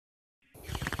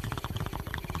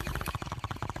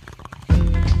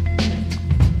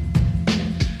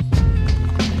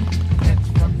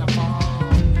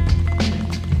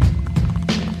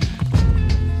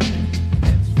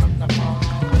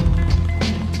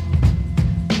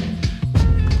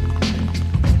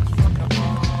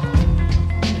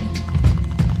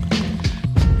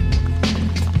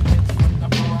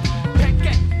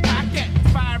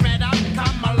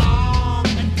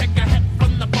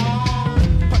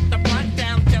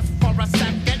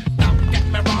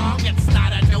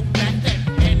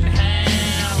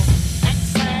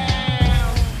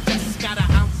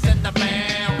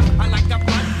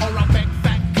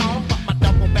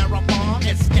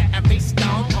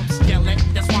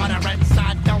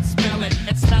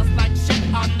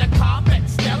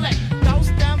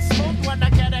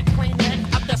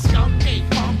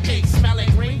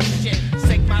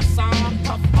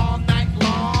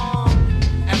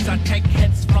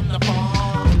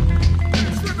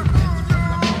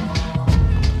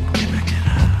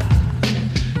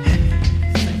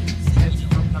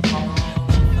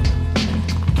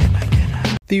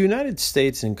The United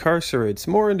States incarcerates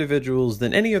more individuals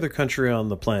than any other country on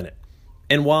the planet.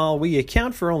 And while we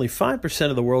account for only 5%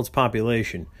 of the world's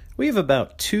population, we have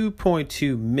about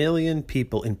 2.2 million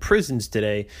people in prisons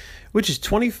today, which is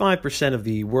 25% of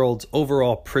the world's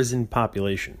overall prison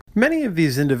population. Many of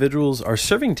these individuals are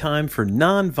serving time for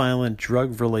non-violent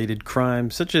drug-related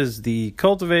crimes such as the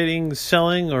cultivating,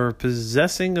 selling, or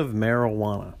possessing of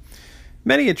marijuana.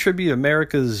 Many attribute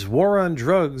America's war on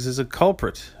drugs as a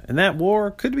culprit, and that war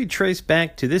could be traced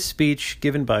back to this speech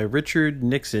given by Richard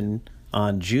Nixon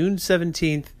on June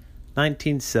 17,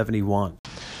 1971.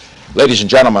 Ladies and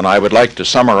gentlemen, I would like to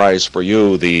summarize for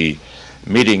you the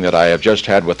meeting that I have just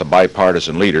had with the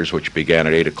bipartisan leaders, which began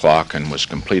at 8 o'clock and was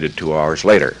completed 2 hours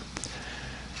later.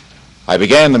 I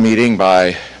began the meeting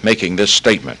by making this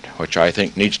statement, which I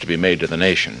think needs to be made to the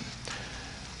nation.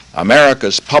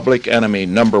 America's public enemy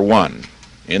number one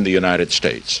in the United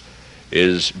States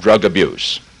is drug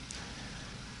abuse.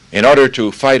 In order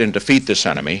to fight and defeat this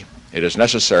enemy, it is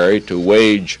necessary to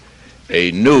wage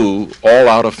a new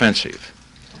all-out offensive.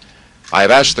 I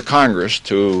have asked the Congress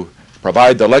to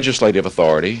provide the legislative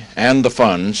authority and the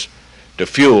funds to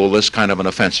fuel this kind of an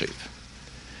offensive.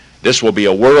 This will be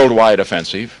a worldwide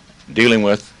offensive dealing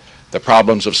with the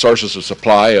problems of sources of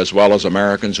supply as well as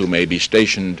Americans who may be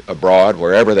stationed abroad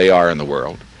wherever they are in the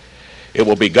world. It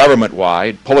will be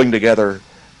government-wide, pulling together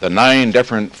the 9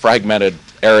 different fragmented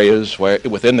areas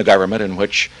within the government in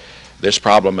which this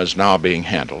problem is now being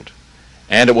handled.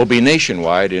 And it will be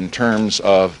nationwide in terms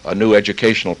of a new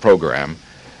educational program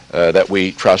that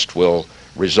we trust will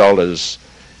result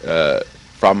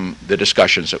from the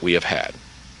discussions that we have had.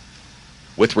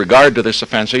 With regard to this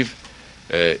offensive,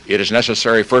 it is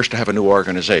necessary first to have a new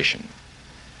organization.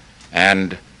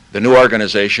 And the new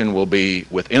organization will be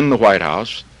within the White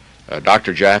House.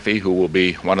 Dr. Jaffe, who will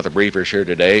be one of the briefers here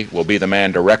today, will be the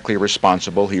man directly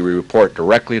responsible. He will report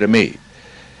directly to me.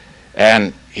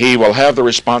 And he will have the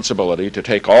responsibility to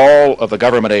take all of the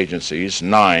government agencies,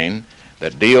 9,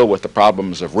 that deal with the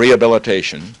problems of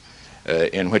rehabilitation,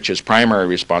 in which his primary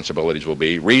responsibilities will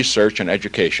be research and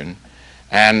education,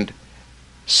 and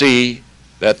see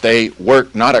that they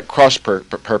work not at cross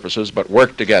purposes, but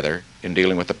work together in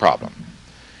dealing with the problem.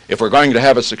 If we're going to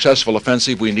have a successful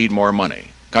offensive, we need more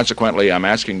money. Consequently, I'm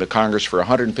asking the Congress for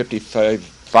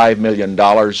 $155 million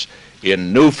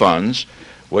in new funds,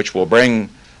 which will bring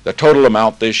the total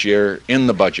amount this year in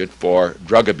the budget for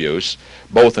drug abuse,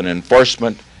 both in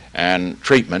enforcement and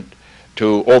treatment,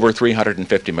 to over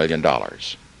 $350 million.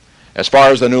 As far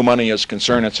as the new money is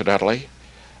concerned, incidentally,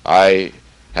 I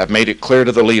have made it clear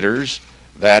to the leaders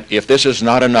that if this is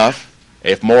not enough,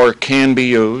 if more can be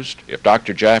used, if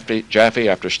Dr. Jaffe,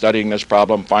 after studying this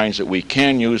problem, finds that we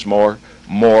can use more,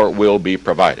 more will be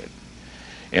provided.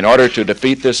 In order to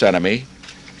defeat this enemy,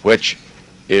 which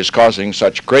is causing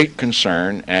such great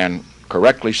concern, and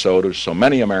correctly so, to so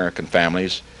many American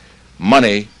families,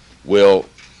 money will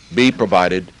be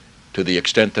provided to the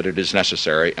extent that it is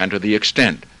necessary and to the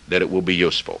extent that it will be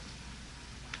useful.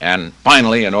 And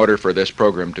finally, in order for this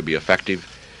program to be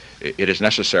effective, it is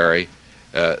necessary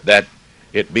that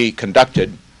it be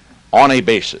conducted on a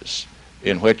basis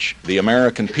in which the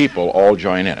American people all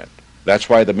join in it. That's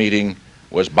why the meeting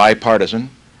was bipartisan.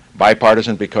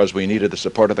 Bipartisan because we needed the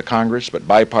support of the Congress, but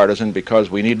bipartisan because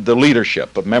we needed the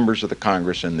leadership of members of the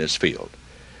Congress in this field.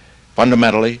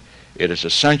 Fundamentally, it is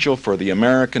essential for the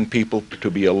American people to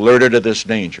be alerted to this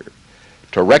danger,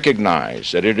 to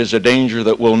recognize that it is a danger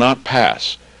that will not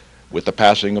pass with the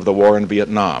passing of the war in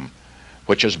Vietnam,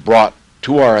 which has brought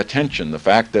to our attention the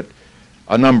fact that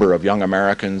a number of young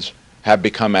Americans have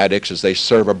become addicts as they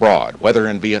serve abroad, whether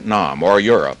in Vietnam or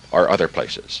Europe or other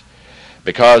places.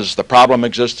 Because the problem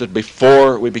existed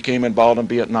before we became involved in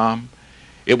Vietnam,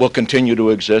 it will continue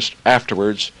to exist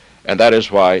afterwards, and that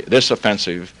is why this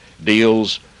offensive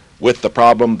deals with the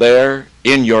problem there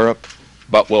in Europe,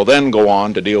 but will then go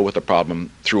on to deal with the problem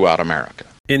throughout America.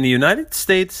 In the United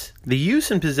States, the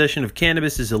use and possession of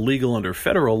cannabis is illegal under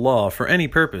federal law for any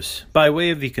purpose by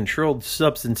way of the Controlled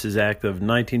Substances Act of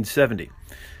 1970.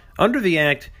 Under the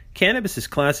Act, cannabis is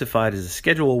classified as a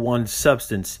Schedule I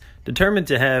substance determined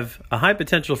to have a high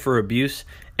potential for abuse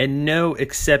and no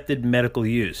accepted medical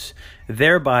use,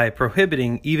 thereby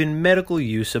prohibiting even medical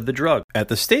use of the drug. At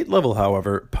the state level,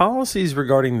 however, policies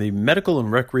regarding the medical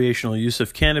and recreational use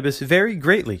of cannabis vary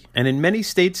greatly and in many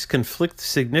states conflict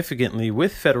significantly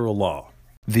with federal law.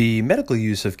 The medical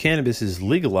use of cannabis is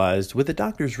legalized with a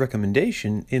doctor's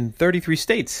recommendation in 33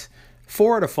 states,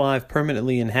 4 out of 5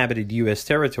 permanently inhabited U.S.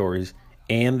 territories,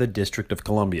 and the District of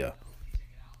Columbia.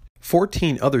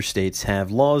 14 other states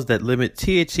have laws that limit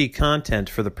THC content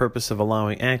for the purpose of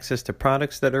allowing access to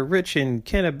products that are rich in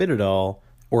cannabidiol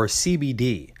or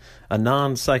CBD, a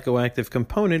non-psychoactive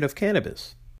component of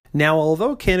cannabis. Now,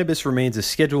 although cannabis remains a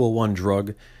Schedule I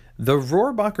drug, the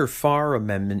Rohrabacher-Farr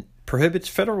Amendment prohibits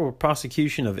federal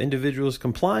prosecution of individuals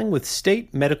complying with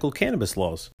state medical cannabis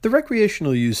laws. The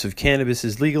recreational use of cannabis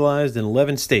is legalized in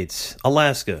 11 states: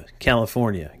 Alaska,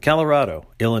 California, Colorado,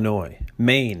 Illinois,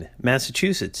 Maine,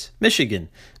 Massachusetts, Michigan,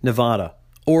 Nevada,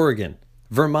 Oregon,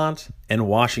 Vermont, and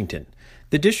Washington,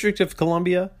 the District of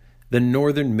Columbia, the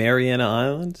Northern Mariana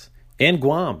Islands, and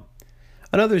Guam.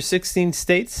 Another 16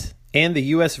 states and the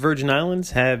U.S. Virgin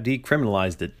Islands have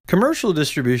decriminalized it. Commercial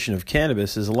distribution of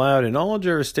cannabis is allowed in all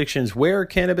jurisdictions where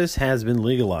cannabis has been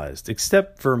legalized,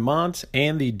 except Vermont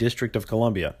and the District of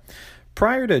Columbia.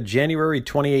 Prior to January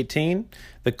 2018,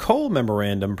 the Cole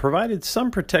Memorandum provided some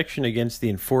protection against the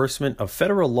enforcement of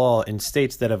federal law in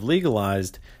states that have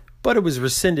legalized, but it was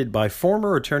rescinded by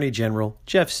former Attorney General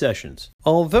Jeff Sessions.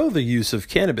 Although the use of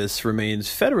cannabis remains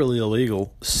federally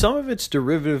illegal, some of its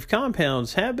derivative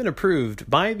compounds have been approved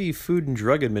by the Food and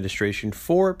Drug Administration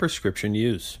for prescription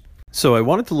use. So I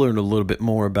wanted to learn a little bit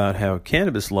more about how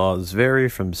cannabis laws vary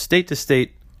from state to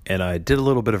state, and I did a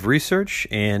little bit of research,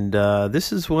 and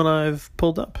this is what I've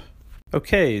pulled up.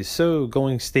 Okay, so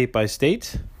going state by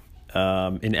state,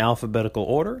 in alphabetical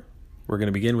order, we're going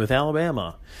to begin with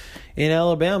Alabama. In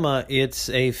Alabama, it's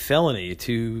a felony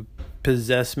to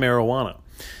possess marijuana.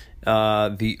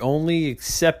 The only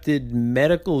accepted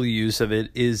medical use of it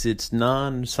is its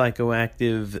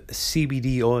non-psychoactive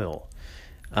CBD oil,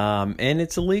 and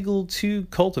it's illegal to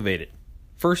cultivate it.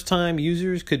 First-time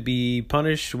users could be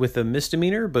punished with a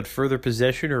misdemeanor, but further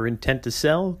possession or intent to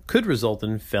sell could result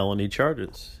in felony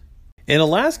charges. In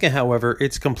Alaska, however,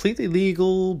 it's completely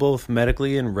legal both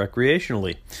medically and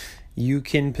recreationally. You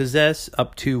can possess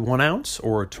up to 1 ounce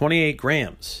or 28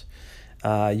 grams.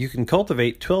 You can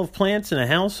cultivate 12 plants in a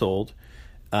household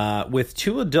with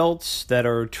 2 adults that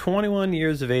are 21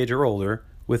 years of age or older,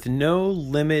 with no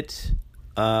limit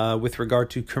with regard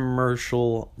to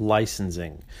commercial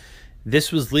licensing.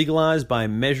 This was legalized by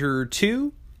Measure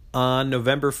 2 on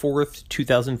November 4th,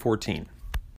 2014.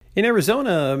 In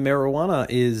Arizona, marijuana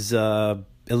is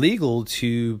illegal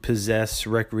to possess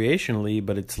recreationally,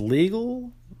 but it's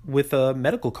legal with a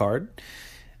medical card.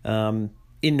 In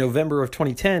November of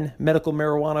 2010, medical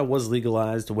marijuana was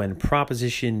legalized when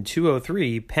Proposition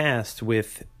 203 passed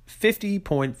with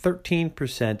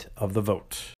 50.13% of the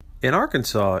vote. In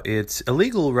Arkansas, it's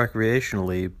illegal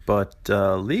recreationally, but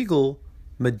legal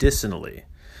medicinally.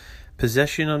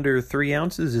 Possession under 3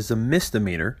 ounces is a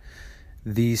misdemeanor.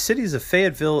 The cities of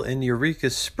Fayetteville and Eureka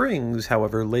Springs,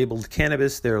 however, labeled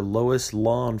cannabis their lowest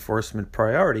law enforcement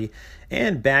priority,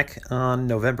 and back on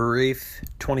November 8th,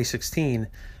 2016,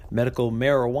 medical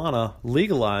marijuana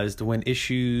legalized when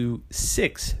Issue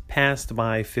 6 passed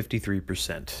by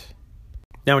 53%.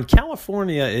 Now in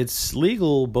California, it's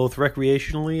legal both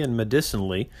recreationally and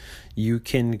medicinally. You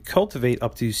can cultivate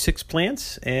up to 6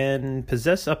 plants and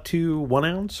possess up to 1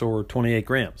 ounce or 28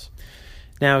 grams.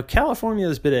 Now, California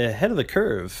has been ahead of the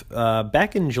curve.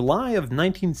 Back in July of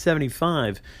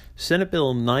 1975, Senate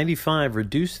Bill 95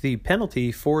 reduced the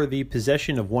penalty for the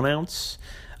possession of 1 ounce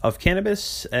of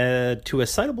cannabis to a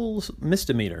citable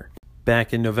misdemeanor.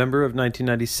 Back in November of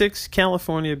 1996,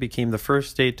 California became the first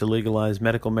state to legalize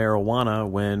medical marijuana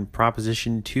when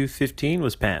Proposition 215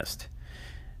 was passed.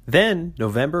 Then,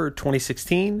 November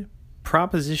 2016,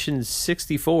 Proposition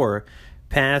 64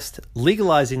 passed,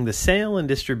 legalizing the sale and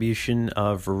distribution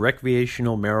of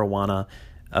recreational marijuana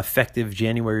effective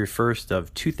January 1st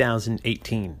of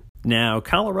 2018. Now,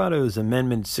 Colorado's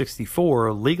Amendment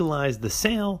 64 legalized the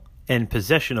sale and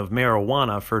possession of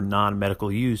marijuana for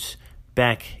non-medical use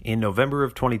back in November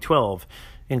of 2012,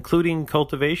 including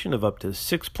cultivation of up to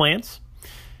 6 plants.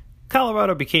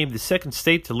 Colorado became the second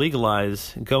state to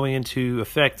legalize, going into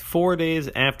effect 4 days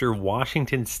after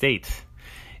Washington State.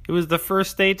 It was the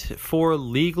first state for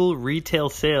legal retail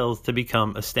sales to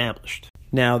become established.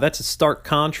 Now, that's a stark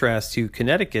contrast to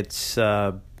Connecticut's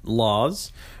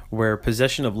laws, where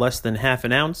possession of less than half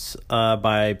an ounce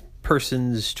by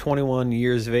persons 21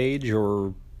 years of age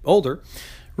or older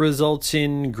results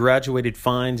in graduated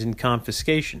fines and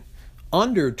confiscation.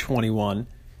 Under 21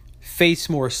 face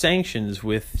more sanctions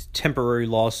with temporary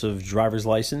loss of driver's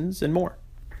license and more.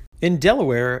 In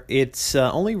Delaware, it's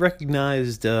only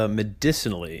recognized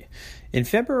medicinally. In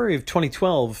February of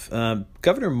 2012,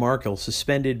 Governor Markell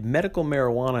suspended medical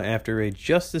marijuana after a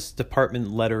Justice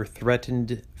Department letter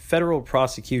threatened federal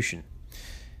prosecution.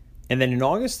 And then in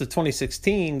August of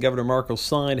 2016, Governor Markell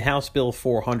signed House Bill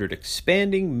 400,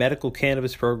 expanding medical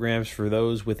cannabis programs for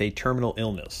those with a terminal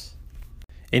illness.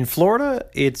 In Florida,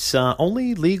 it's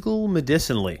only legal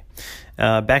medicinally.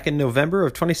 Back in November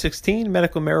of 2016,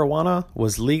 medical marijuana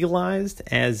was legalized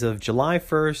as of July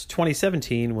 1st,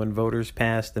 2017, when voters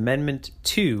passed Amendment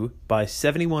 2 by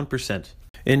 71%.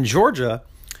 In Georgia,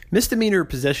 misdemeanor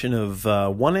possession of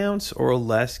 1 ounce or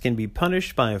less can be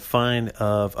punished by a fine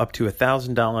of up to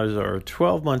 $1,000 or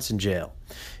 12 months in jail.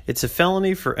 It's a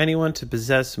felony for anyone to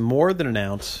possess more than an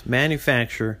ounce,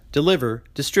 manufacture, deliver,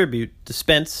 distribute,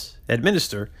 dispense,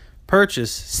 administer,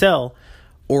 purchase, sell,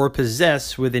 or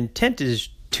possess with intent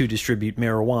to distribute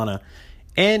marijuana,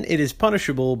 and it is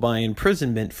punishable by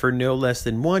imprisonment for no less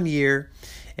than 1 year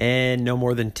and no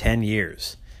more than 10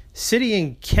 years. City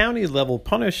and county level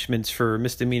punishments for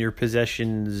misdemeanor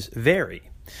possessions vary.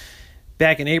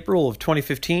 Back in April of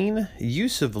 2015,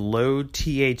 use of low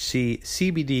THC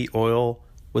CBD oil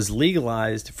was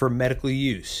legalized for medical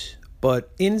use,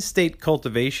 but in-state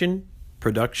cultivation,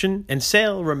 production, and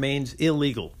sale remains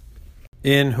illegal.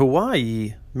 In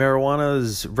Hawaii, marijuana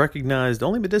is recognized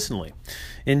only medicinally.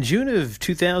 In June of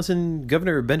 2000,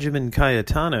 Governor Benjamin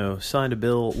Cayetano signed a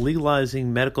bill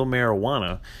legalizing medical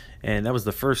marijuana, and that was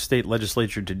the first state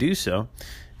legislature to do so.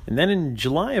 And then in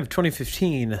July of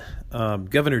 2015,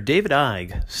 Governor David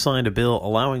Ige signed a bill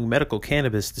allowing medical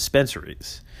cannabis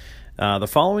dispensaries. The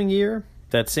following year,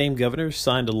 that same governor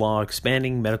signed a law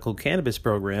expanding medical cannabis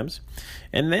programs.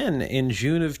 And then in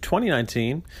June of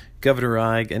 2019, Governor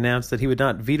Ige announced that he would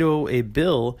not veto a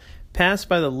bill passed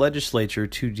by the legislature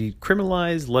to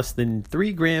decriminalize less than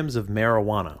 3 grams of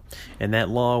marijuana. And that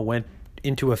law went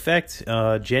into effect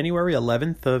January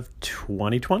 11th of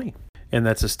 2020. And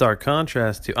that's a stark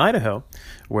contrast to Idaho,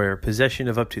 where possession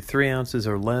of up to 3 ounces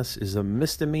or less is a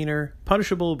misdemeanor,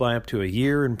 punishable by up to a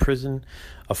year in prison,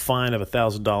 a fine of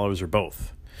 $1,000 or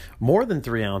both. More than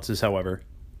 3 ounces, however,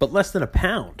 but less than a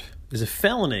pound, is a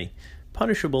felony,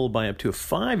 punishable by up to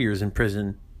 5 years in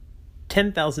prison,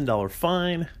 $10,000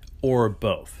 fine, or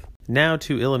both. Now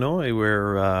to Illinois,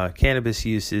 where cannabis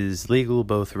use is legal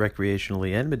both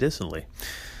recreationally and medicinally.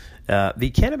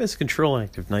 The Cannabis Control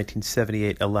Act of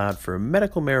 1978 allowed for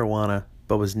medical marijuana,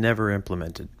 but was never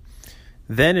implemented.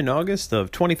 Then in August of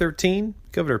 2013,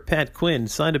 Governor Pat Quinn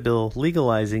signed a bill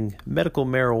legalizing medical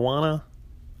marijuana,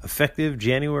 effective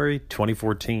January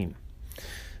 2014.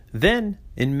 Then,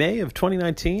 in May of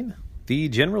 2019, the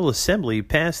General Assembly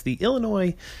passed the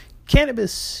Illinois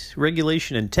Cannabis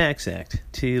Regulation and Tax Act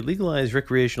to legalize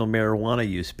recreational marijuana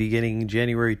use beginning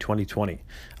January 2020,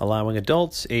 allowing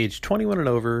adults aged 21 and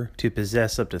over to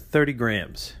possess up to 30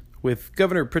 grams. With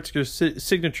Governor Pritzker's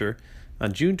signature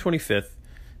on June 25th,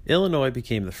 Illinois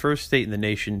became the first state in the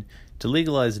nation to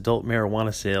legalize adult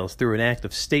marijuana sales through an act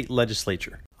of state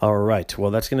legislature. All right,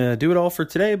 well, that's going to do it all for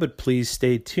today, but please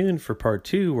stay tuned for part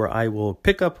 2, where I will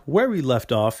pick up where we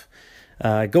left off,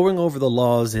 going over the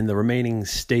laws in the remaining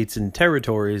states and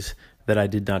territories that I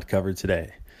did not cover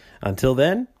today. Until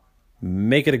then,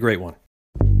 make it a great one.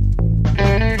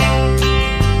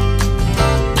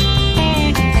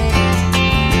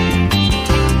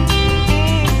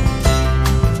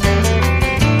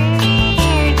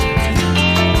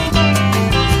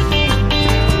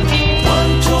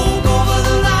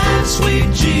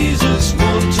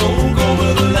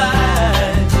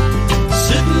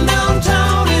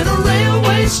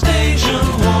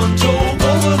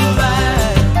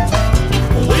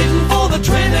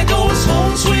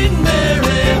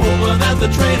 The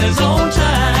train is on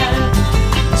time.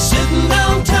 Sitting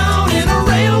downtown in a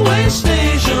railway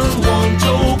station, one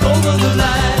toke over the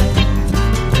line.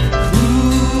 Who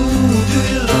do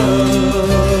you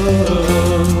love?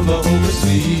 I hope it's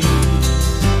me.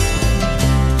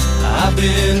 I've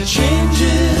been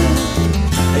changing,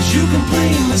 as you can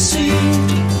plainly see.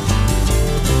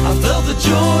 I felt the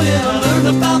joy and I learned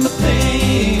about the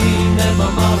pain that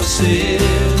my mama said.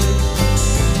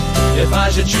 If I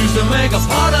should choose to make a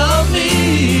part of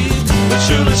me, would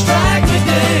surely strike me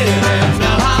dead. And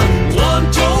now I'm one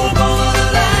toke over the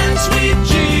line, sweet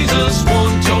Jesus,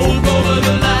 one toke over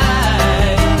the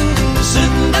line.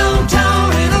 Sitting downtown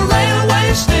in a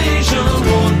railway station,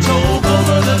 one toke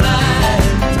over the line.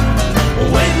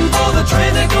 Waiting for the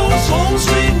train that goes home,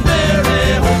 sweet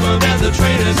Mary, hoping that the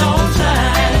train is on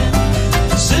time.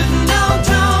 Sitting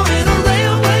downtown in a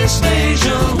railway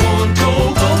station, one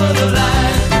toke over the line.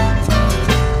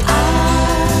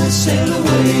 Sail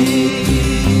away,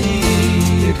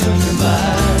 country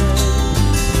mile.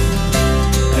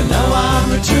 And now I'm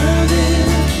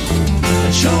returning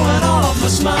and showing off my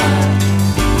smile.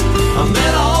 I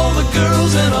met all the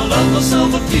girls and I loved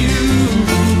myself a few.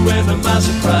 And to my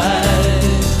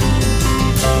surprise,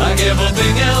 like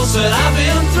everything else that I've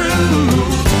been through,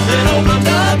 it opened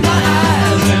up my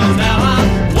eyes. And now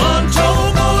I'm one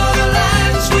toke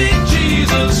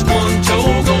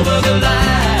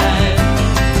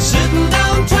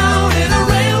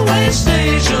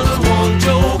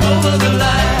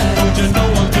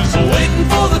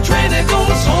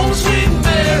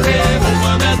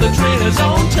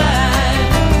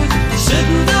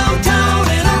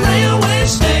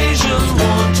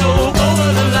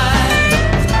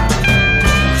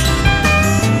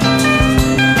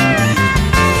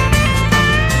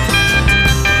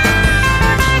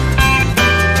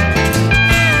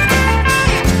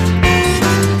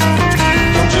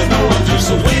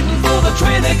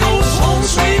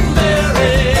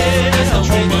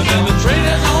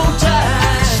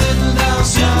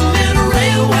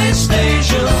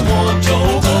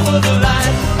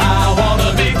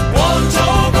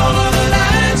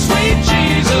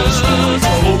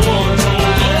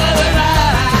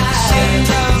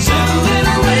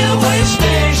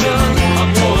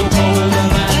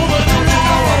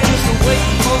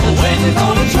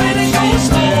gonna trade it, go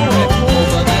slow.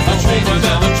 A trader